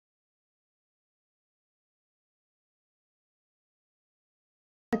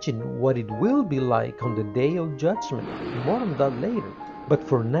imagine what it will be like on the day of judgment. More on that later. But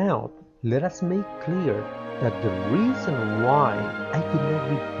for now, let us make clear that the reason why I could not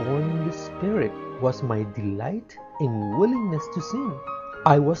be born in the Spirit was my delight and willingness to sin.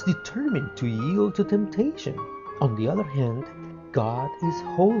 I was determined to yield to temptation. On the other hand, God is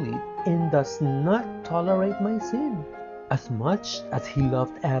holy and does not tolerate my sin. As much as He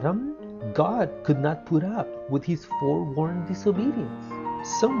loved Adam, God could not put up with his forewarned disobedience.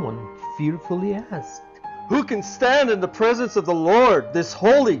 Someone fearfully asked, "Who can stand in the presence of the Lord, this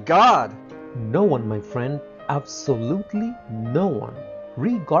holy God?" No one, my friend, absolutely no one.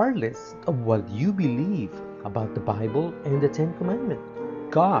 Regardless of what you believe about the Bible and the Ten Commandments,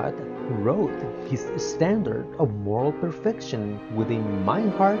 God wrote His standard of moral perfection within my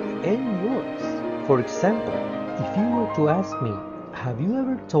heart and yours. For example, if you were to ask me, have you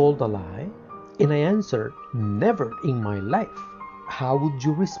ever told a lie? And I answered, never in my life. How would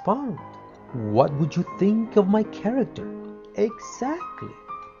you respond? What would you think of my character? Exactly.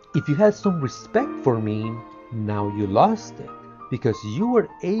 If you had some respect for me, now you lost it, because you were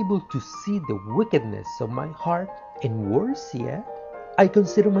able to see the wickedness of my heart, and worse yet, I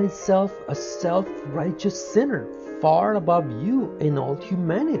consider myself a self-righteous sinner, far above you and all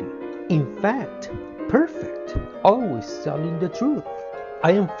humanity. In fact, perfect, always telling the truth.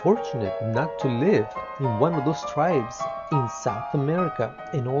 I am fortunate not to live in one of those tribes in South America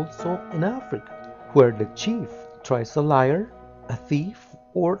and also in Africa, where the chief tries a liar, a thief,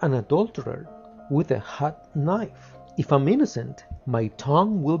 or an adulterer with a hot knife. If I'm innocent, my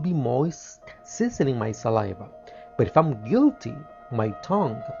tongue will be moist, seasoning my saliva. But if I'm guilty, my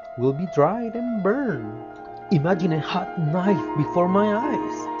tongue will be dried and burned. Imagine a hot knife before my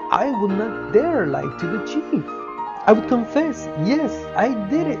eyes. I would not dare lie to the chief. I would confess, yes, I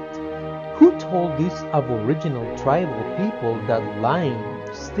did it. Who told these aboriginal tribal people that lying,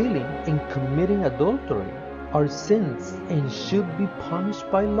 stealing, and committing adultery are sins and should be punished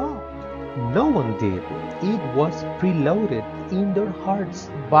by law? No one did. It was preloaded in their hearts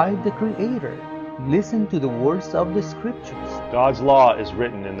by the Creator. Listen to the words of the Scriptures. God's law is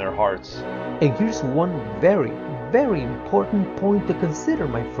written in their hearts. And here's one very, very important point to consider,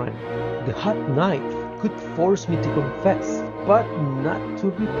 my friend. The hot knife could force me to confess, but not to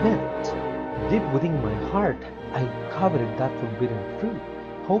repent. Deep within my heart, I coveted that forbidden fruit,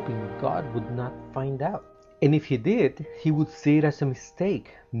 hoping God would not find out. And if He did, He would see it as a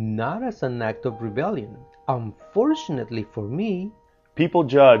mistake, not as an act of rebellion. Unfortunately for me, people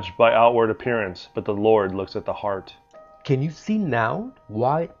judge by outward appearance, but the Lord looks at the heart. Can you see now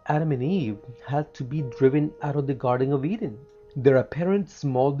why Adam and Eve had to be driven out of the Garden of Eden? Their apparent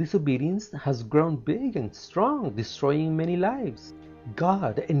small disobedience has grown big and strong, destroying many lives.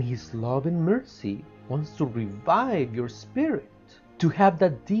 God, in His love and mercy, wants to revive your spirit, to have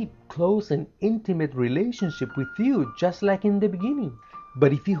that deep, close, and intimate relationship with you, just like in the beginning.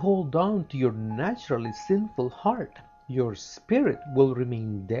 But if you hold on to your naturally sinful heart, your spirit will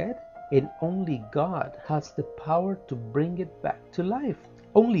remain dead, and only God has the power to bring it back to life.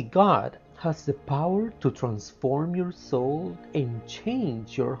 Only God has the power to transform your soul and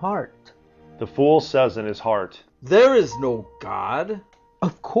change your heart. The fool says in his heart, "There is no God."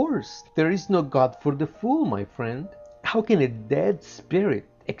 Of course, there is no God for the fool, my friend. How can a dead spirit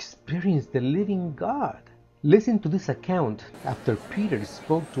experience the living God? Listen to this account after Peter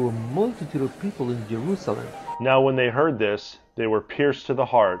spoke to a multitude of people in Jerusalem. Now when they heard this, they were pierced to the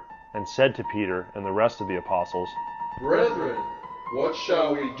heart, and said to Peter and the rest of the apostles, "Brethren, what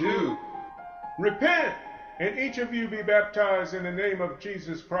shall we do?" Repent, and each of you be baptized in the name of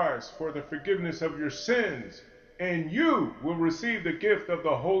Jesus Christ for the forgiveness of your sins, and you will receive the gift of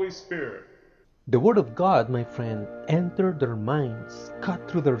the Holy Spirit. The Word of God, my friend, entered their minds, cut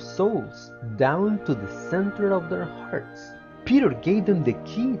through their souls, down to the center of their hearts. Peter gave them the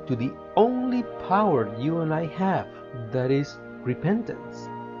key to the only power you and I have, that is, repentance.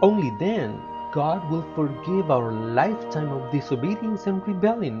 Only then God will forgive our lifetime of disobedience and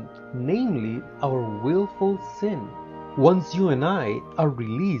rebellion, namely our willful sin. Once you and I are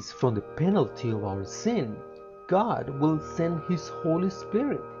released from the penalty of our sin, God will send His Holy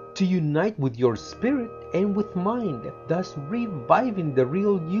Spirit to unite with your spirit and with mine, thus reviving the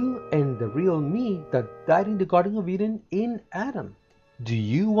real you and the real me that died in the Garden of Eden in Adam. Do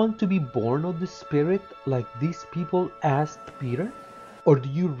you want to be born of the Spirit like these people asked Peter? Or do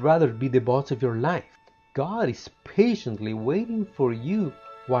you rather be the boss of your life? God is patiently waiting for you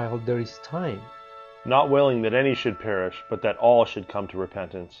while there is time. not willing that any should perish, but that all should come to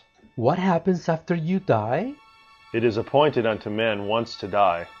repentance. What happens after you die? It is appointed unto men once to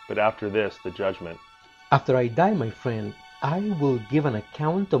die, but after this the judgment. After I die, my friend, I will give an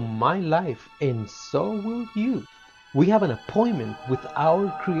account of my life, and so will you. We have an appointment with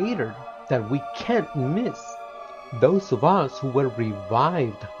our Creator that we can't miss. Those of us who were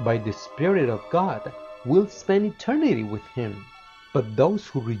revived by the Spirit of God will spend eternity with Him. But those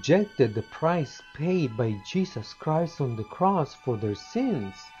who rejected the price paid by Jesus Christ on the cross for their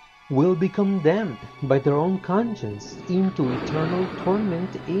sins will be condemned by their own conscience into eternal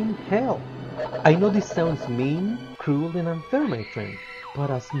torment in hell. I know this sounds mean, cruel, and unfair, my friend, but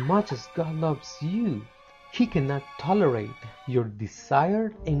as much as God loves you, He cannot tolerate your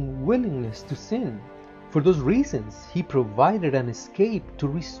desire and willingness to sin. For those reasons, He provided an escape to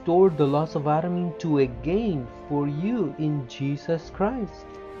restore the loss of Adam into a gain for you in Jesus Christ.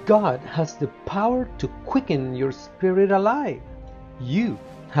 God has the power to quicken your spirit alive. You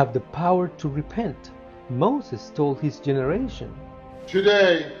have the power to repent. Moses told his generation,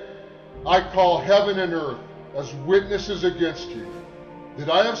 Today I call heaven and earth as witnesses against you, that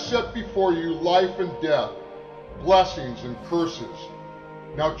I have set before you life and death, blessings and curses.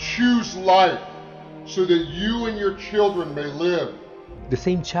 Now choose life, so that you and your children may live. the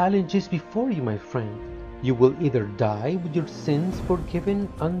same challenge is before you, my friend. You will either die with your sins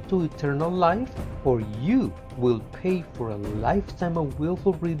forgiven unto eternal life, or you will pay for a lifetime of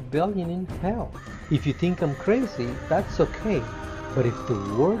willful rebellion in hell. If you think I'm crazy, that's okay. But if the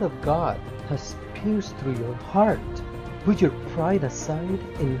Word of God has pierced through your heart, put your pride aside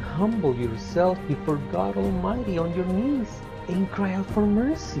and humble yourself before God Almighty on your knees and cry out for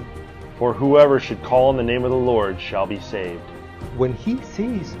mercy. For whoever should call on the name of the Lord shall be saved. When He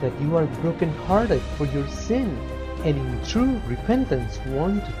sees that you are broken-hearted for your sin and in true repentance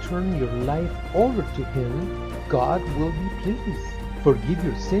want to turn your life over to Him, God will be pleased, forgive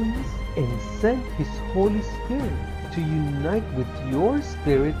your sins, and send His Holy Spirit to unite with your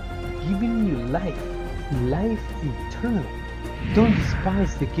spirit, giving you life eternal. Don't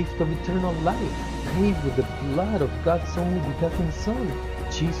despise the gift of eternal life, paid with the blood of God's only begotten Son,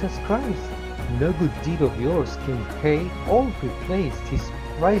 Jesus Christ. No good deed of yours can pay or replace His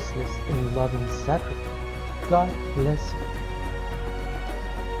priceless and loving sacrifice. God bless you.